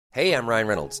Hey, I'm Ryan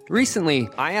Reynolds. Recently,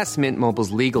 I asked Mint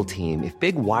Mobile's legal team if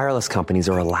big wireless companies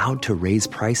are allowed to raise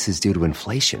prices due to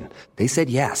inflation. They said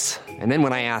yes. And then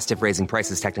when I asked if raising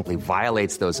prices technically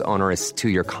violates those onerous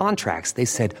two-year contracts, they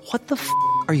said, "What the f***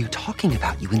 are you talking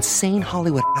about, you insane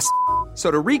Hollywood ass?" So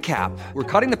to recap, we're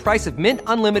cutting the price of Mint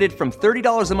Unlimited from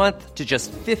 $30 a month to just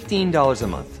 $15 a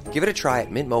month. Give it a try at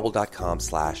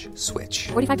mintmobile.com/switch.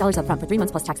 $45 up front for 3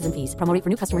 months plus taxes and fees. Promo rate for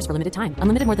new customers for limited time.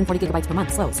 Unlimited more than 40 gigabytes per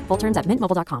month. Slows full terms at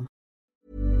mintmobile.com.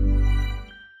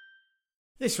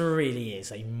 This really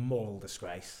is a moral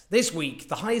disgrace. This week,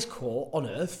 the highest court on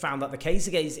earth found that the case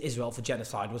against Israel for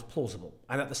genocide was plausible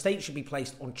and that the state should be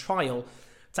placed on trial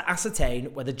to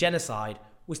ascertain whether genocide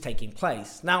was taking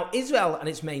place. Now, Israel and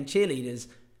its main cheerleaders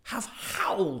have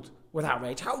howled with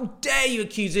outrage. How dare you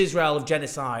accuse Israel of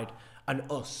genocide and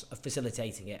us of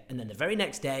facilitating it? And then the very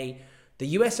next day, the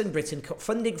US and Britain cut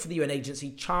funding for the UN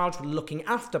agency charged with looking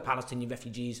after Palestinian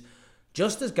refugees,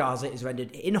 just as Gaza is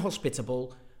rendered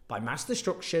inhospitable by mass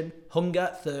destruction,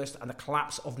 hunger, thirst, and the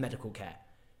collapse of medical care.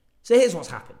 So here's what's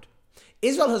happened.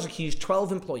 Israel has accused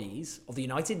 12 employees of the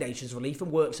United Nations Relief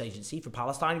and Works Agency for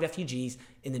Palestinian Refugees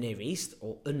in the Near East,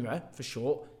 or UNRWA for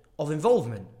short, of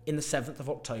involvement in the 7th of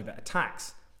October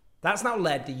attacks. That's now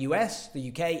led the US, the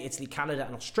UK, Italy, Canada,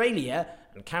 and Australia,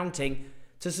 and counting,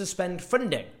 to suspend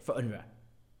funding for UNRWA.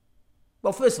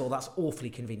 Well, first of all, that's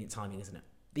awfully convenient timing, isn't it?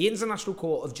 The International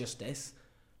Court of Justice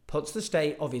puts the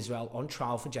state of Israel on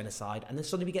trial for genocide, and then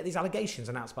suddenly we get these allegations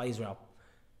announced by Israel.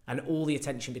 And all the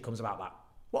attention becomes about that.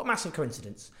 What a massive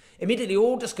coincidence. Immediately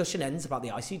all discussion ends about the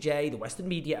ICJ, the Western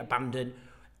media abandon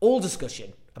all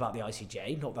discussion about the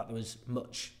ICJ, not that there was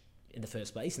much in the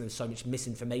first place, and there was so much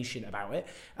misinformation about it,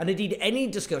 and indeed any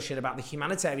discussion about the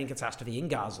humanitarian catastrophe in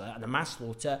Gaza and the mass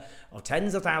slaughter of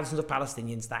tens of thousands of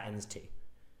Palestinians, that ends too.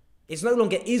 It's no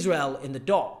longer Israel in the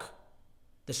dock.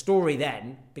 The story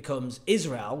then becomes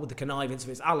Israel, with the connivance of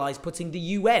its allies, putting the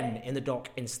UN in the dock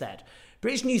instead.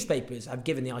 British newspapers have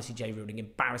given the ICJ ruling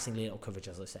embarrassingly little coverage,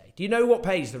 as I say. Do you know what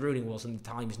page the ruling was in the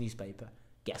Times newspaper?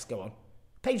 Guess, go on.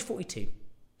 Page 42.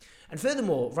 And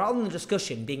furthermore, rather than the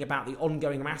discussion being about the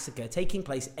ongoing massacre taking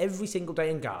place every single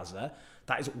day in Gaza,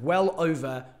 that is well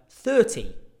over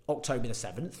 30 October the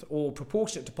 7th, or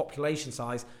proportionate to population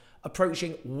size,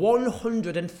 approaching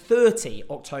 130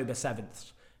 October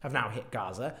 7th have now hit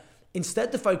Gaza.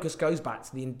 Instead, the focus goes back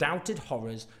to the undoubted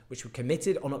horrors which were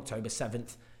committed on October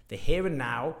 7th. The here and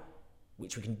now,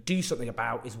 which we can do something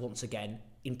about, is once again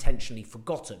intentionally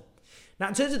forgotten. Now,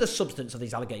 in terms of the substance of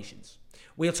these allegations,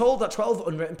 we are told that 12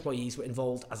 UNRWA employees were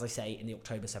involved, as I say, in the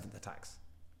October 7th attacks.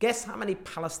 Guess how many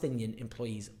Palestinian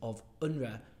employees of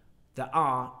UNRWA there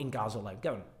are in Gaza alone?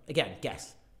 Go on. Again,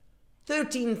 guess.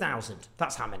 13,000.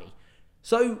 That's how many.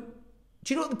 So,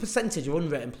 do you know what the percentage of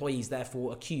UNRWA employees,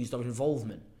 therefore, accused of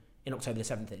involvement in October the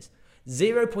 7th is?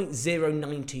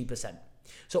 0.092%.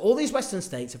 So all these Western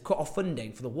states have cut off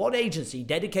funding for the one agency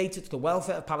dedicated to the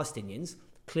welfare of Palestinians,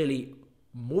 clearly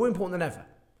more important than ever,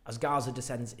 as Gaza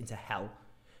descends into hell,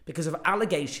 because of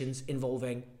allegations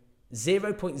involving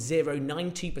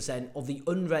 0.092% of the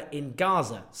UNRWA in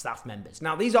Gaza staff members.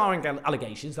 Now, these are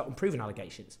allegations, they're unproven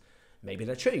allegations. Maybe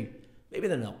they're true, maybe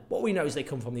they're not. What we know is they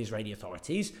come from the Israeli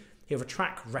authorities, who have a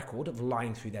track record of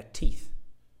lying through their teeth.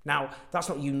 Now, that's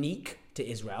not unique to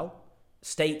Israel.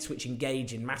 States which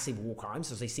engage in massive war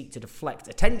crimes, as they seek to deflect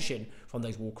attention from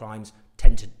those war crimes,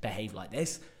 tend to behave like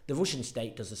this. The Russian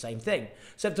state does the same thing.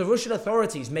 So if the Russian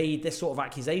authorities made this sort of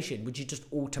accusation, would you just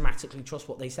automatically trust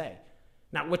what they say?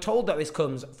 Now, we're told that this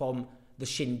comes from the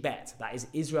Shin Bet, that is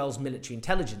Israel's military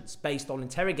intelligence, based on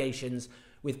interrogations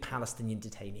with Palestinian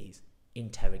detainees.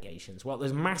 Interrogations. Well,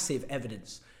 there's massive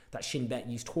evidence that Shin Bet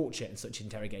used torture in such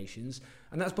interrogations,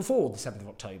 and that's before the 7th of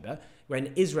October,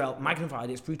 when Israel magnified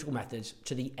its brutal methods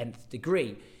to the nth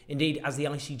degree. Indeed, as the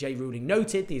ICJ ruling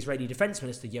noted, the Israeli Defense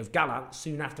Minister Yoav Gallant,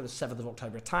 soon after the 7th of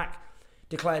October attack,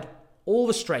 declared all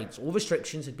restraints, all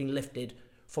restrictions had been lifted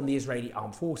from the Israeli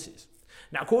armed forces.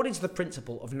 Now, according to the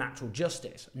principle of natural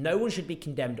justice, no one should be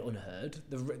condemned unheard.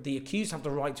 The accused have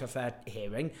the right to a fair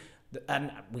hearing,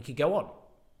 and we could go on.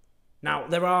 Now,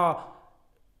 there are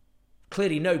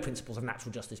clearly no principles of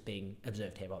natural justice being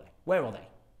observed here, are they? Where are they?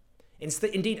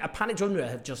 Indeed, a panicked UNRWA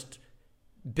have just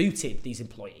booted these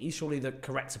employees. Surely the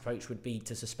correct approach would be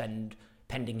to suspend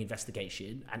pending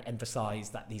investigation and emphasise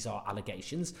that these are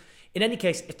allegations. In any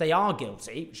case, if they are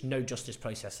guilty, which no justice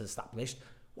process has established,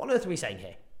 what on earth are we saying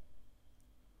here?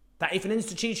 That if an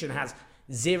institution has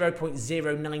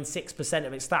 0.096%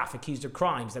 of its staff accused of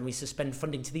crimes, then we suspend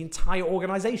funding to the entire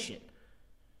organisation.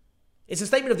 It's a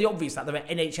statement of the obvious that there are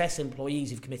NHS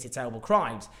employees who've committed terrible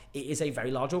crimes. It is a very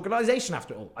large organisation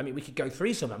after all. I mean, we could go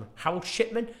through some of them. Harold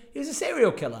Shipman, he was a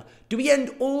serial killer. Do we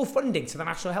end all funding to the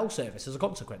National Health Service as a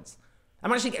consequence?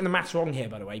 I'm actually getting the maths wrong here,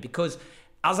 by the way, because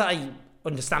as I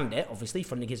understand it, obviously,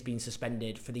 funding has been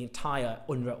suspended for the entire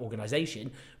UNRWA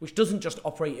organisation, which doesn't just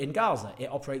operate in Gaza.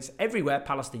 It operates everywhere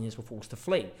Palestinians were forced to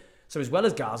flee. So as well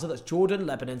as Gaza, that's Jordan,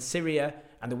 Lebanon, Syria,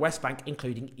 and the West Bank,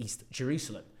 including East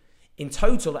Jerusalem. In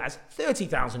total, it has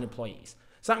 30,000 employees.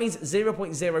 So that means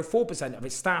 0.04% of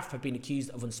its staff have been accused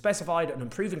of unspecified and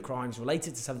unproven crimes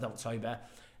related to 7th October,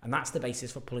 and that's the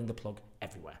basis for pulling the plug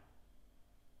everywhere.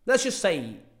 Let's just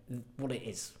say what it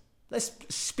is. Let's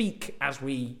speak as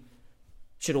we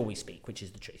should always speak, which is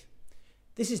the truth.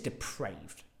 This is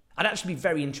depraved. I'd actually be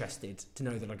very interested to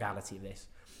know the legality of this.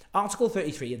 Article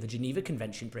 33 of the Geneva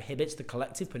Convention prohibits the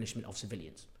collective punishment of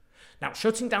civilians. Now,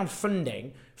 shutting down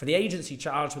funding for the agency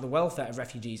charged with the welfare of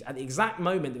refugees at the exact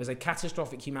moment there was a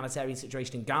catastrophic humanitarian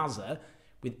situation in Gaza,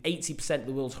 with 80% of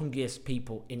the world's hungriest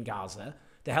people in Gaza,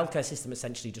 the healthcare system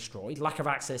essentially destroyed, lack of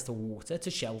access to water, to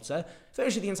shelter,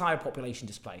 virtually the entire population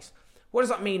displaced. What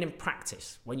does that mean in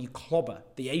practice when you clobber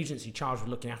the agency charged with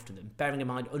looking after them? Bearing in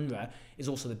mind UNRWA is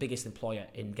also the biggest employer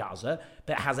in Gaza,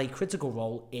 but has a critical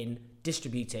role in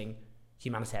distributing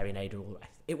humanitarian aid and all the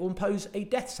rest. It will impose a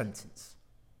death sentence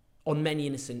on many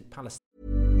innocent Palestinians.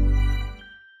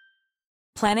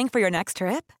 Planning for your next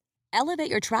trip?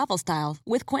 Elevate your travel style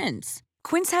with Quince.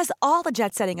 Quince has all the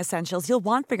jet-setting essentials you'll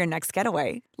want for your next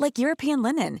getaway, like European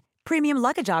linen, premium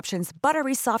luggage options,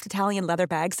 buttery soft Italian leather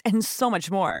bags, and so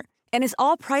much more. And is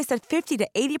all priced at 50 to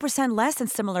 80% less than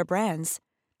similar brands.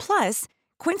 Plus,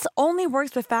 Quince only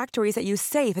works with factories that use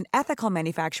safe and ethical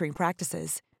manufacturing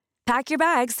practices. Pack your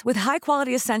bags with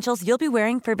high-quality essentials you'll be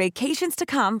wearing for vacations to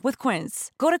come with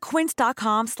Quince. Go to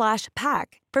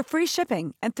quince.com/pack for free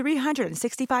shipping and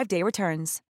 365-day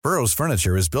returns. Burrow's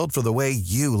furniture is built for the way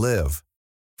you live.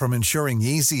 From ensuring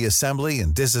easy assembly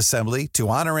and disassembly to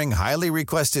honoring highly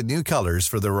requested new colors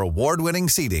for their award-winning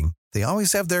seating, they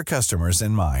always have their customers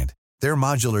in mind. Their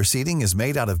modular seating is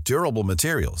made out of durable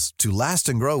materials to last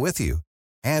and grow with you.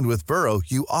 And with Burrow,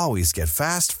 you always get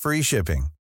fast, free shipping.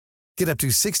 Get up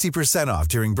to 60% off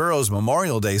during Burrow's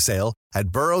Memorial Day sale at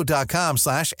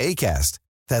burrow.com/ACAST.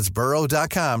 That's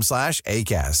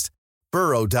burrow.com/ACAST.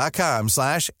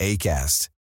 burrow.com/ACAST.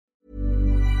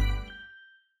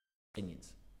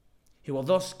 Who are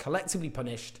thus collectively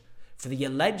punished for the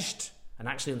alleged and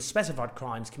actually unspecified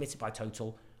crimes committed by a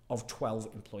total of 12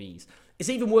 employees. It's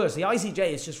even worse. The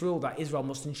ICJ has just ruled that Israel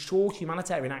must ensure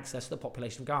humanitarian access to the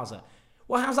population of Gaza.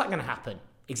 Well, how's that going to happen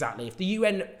exactly if the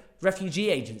UN Refugee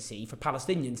Agency for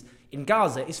Palestinians in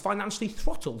Gaza is financially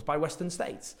throttled by Western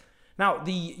states? Now,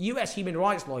 the US human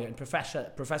rights lawyer and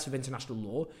professor of international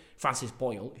law, Francis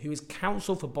Boyle, who is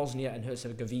counsel for Bosnia and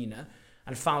Herzegovina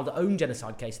and filed their own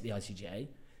genocide case at the ICJ,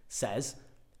 says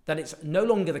that it's no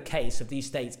longer the case of these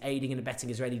states aiding and abetting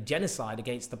Israeli genocide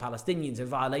against the Palestinians in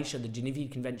violation of the Geneva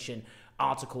Convention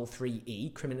Article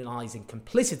 3E, criminalising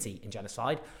complicity in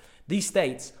genocide. These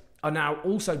states are now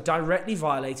also directly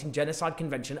violating Genocide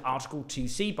Convention Article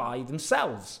 2C by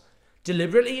themselves,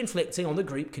 deliberately inflicting on the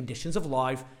group conditions of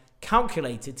life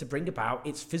calculated to bring about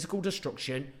its physical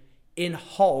destruction in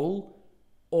whole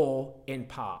or in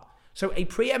part. So a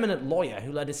preeminent lawyer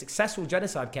who led a successful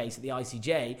genocide case at the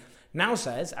ICJ now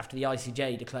says, after the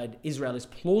ICJ declared Israel is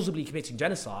plausibly committing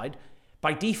genocide,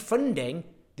 by defunding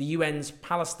the UN's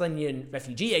Palestinian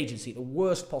Refugee Agency at the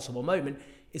worst possible moment,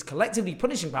 is collectively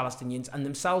punishing Palestinians and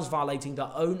themselves violating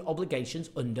their own obligations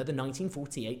under the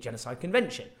 1948 Genocide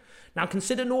Convention. Now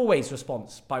consider Norway's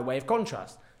response by way of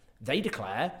contrast. They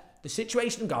declare the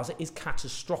situation in Gaza is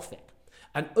catastrophic,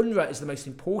 and UNRWA is the most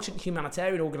important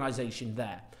humanitarian organisation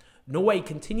there. Norway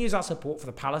continues our support for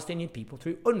the Palestinian people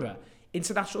through UNRWA.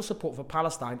 International support for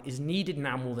Palestine is needed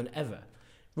now more than ever.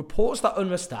 Reports that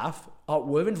UNRWA staff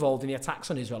were involved in the attacks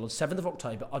on Israel on 7th of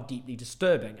October are deeply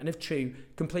disturbing and, if true,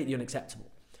 completely unacceptable.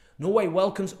 Norway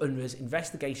welcomes UNRWA's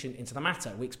investigation into the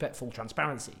matter. We expect full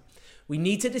transparency. We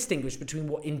need to distinguish between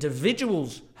what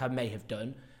individuals may have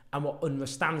done and what UNRWA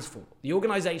stands for. The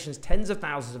organisation's tens of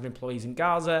thousands of employees in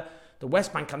Gaza, the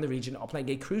West Bank and the region are playing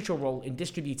a crucial role in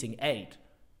distributing aid,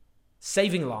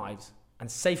 saving lives and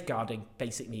safeguarding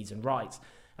basic needs and rights.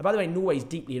 And by the way, Norway is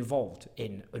deeply involved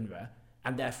in UNRWA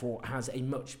and therefore has a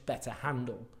much better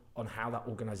handle on how that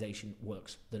organisation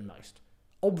works than most.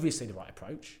 Obviously the right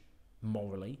approach,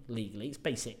 morally, legally, it's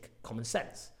basic common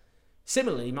sense.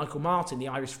 Similarly, Michael Martin, the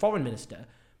Irish Foreign Minister,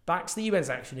 backs the UN's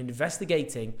action in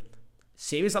investigating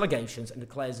serious allegations and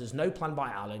declares there's no plan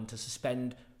by Ireland to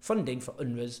suspend funding for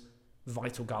UNRWA's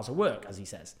vital Gaza work, as he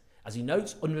says. As he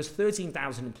notes, UNRWA's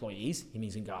 13,000 employees, he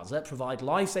means in Gaza, provide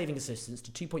life-saving assistance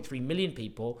to 2.3 million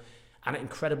people and at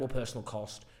incredible personal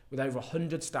cost, with over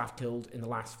 100 staff killed in the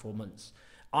last 4 months.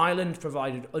 Ireland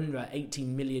provided UNRWA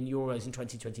 18 million euros in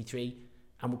 2023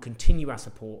 and will continue our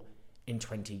support in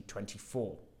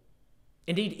 2024.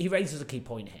 Indeed, he raises a key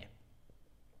point here.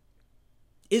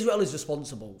 Israel is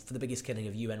responsible for the biggest killing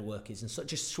of UN workers in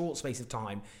such a short space of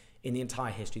time in the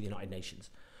entire history of the United Nations.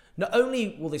 Not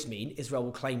only will this mean Israel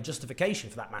will claim justification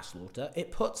for that mass slaughter,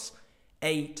 it puts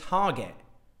a target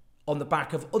on the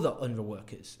back of other UNRWA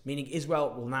workers, meaning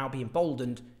Israel will now be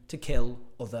emboldened to kill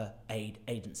other aid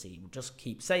agencies. We'll just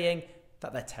keep saying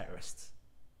that they're terrorists.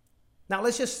 Now,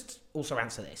 let's just also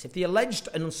answer this. If the alleged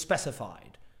and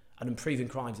unspecified and unproven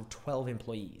crimes of 12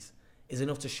 employees is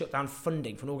enough to shut down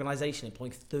funding for an organisation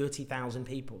employing 30,000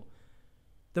 people,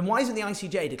 then why isn't the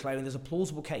ICJ declaring there's a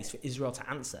plausible case for Israel to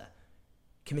answer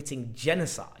committing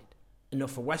genocide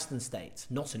enough for Western states,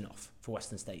 not enough for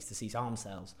Western states to cease arms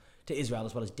sales to Israel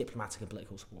as well as diplomatic and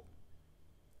political support?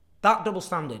 That double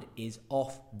standard is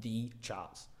off the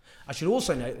charts. I should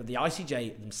also note that the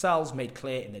ICJ themselves made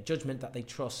clear in their judgment that they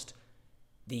trust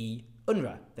the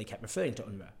UNRWA. They kept referring to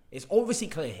UNRWA. It's obviously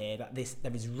clear here that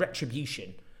there is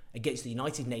retribution against the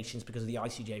United Nations because of the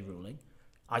ICJ ruling,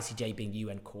 ICJ being the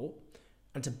UN court,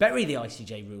 and to bury the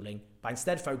ICJ ruling by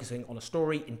instead focusing on a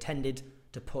story intended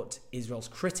to put Israel's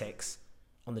critics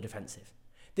on the defensive.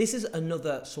 This is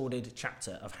another sordid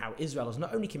chapter of how Israel is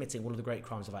not only committing one of the great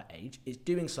crimes of our age, it's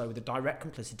doing so with the direct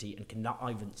complicity and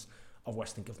connivance of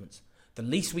Western governments. The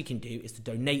least we can do is to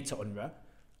donate to UNRWA.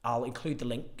 I'll include the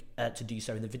link to do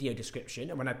so in the video description,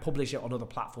 and when I publish it on other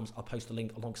platforms, I'll post the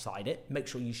link alongside it. Make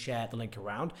sure you share the link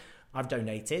around. I've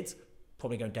donated,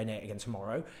 probably going to donate again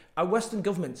tomorrow. Our Western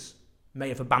governments may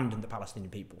have abandoned the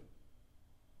Palestinian people,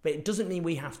 but it doesn't mean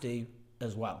we have to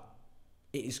as well.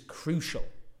 It is crucial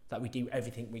that we do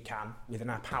everything we can within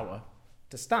our power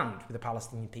to stand with the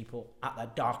Palestinian people at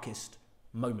their darkest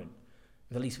moment.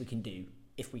 The least we can do,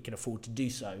 if we can afford to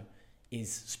do so,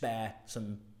 is spare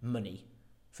some money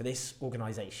for this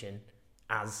organisation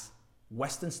as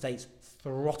Western states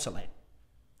throttle it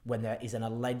when there is an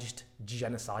alleged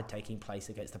genocide taking place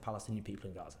against the Palestinian people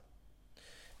in Gaza.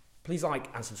 Please like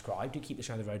and subscribe. Do keep the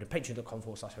show on the road at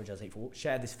patreon.com/RogerS84.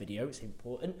 Share this video, it's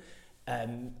important.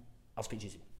 I'll speak to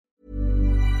you soon.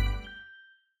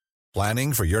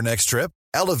 Planning for your next trip?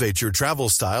 Elevate your travel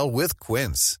style with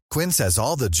Quince. Quince has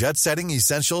all the jet-setting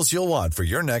essentials you'll want for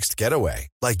your next getaway,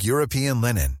 like European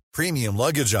linen, premium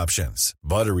luggage options,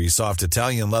 buttery soft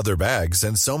Italian leather bags,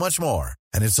 and so much more.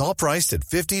 And it's all priced at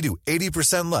 50 to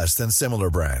 80% less than similar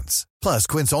brands. Plus,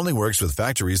 Quince only works with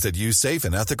factories that use safe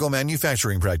and ethical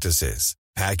manufacturing practices.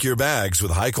 Pack your bags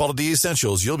with high-quality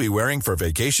essentials you'll be wearing for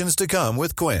vacations to come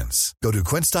with Quince. Go to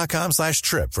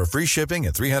quince.com/trip for free shipping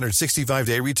and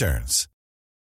 365-day returns.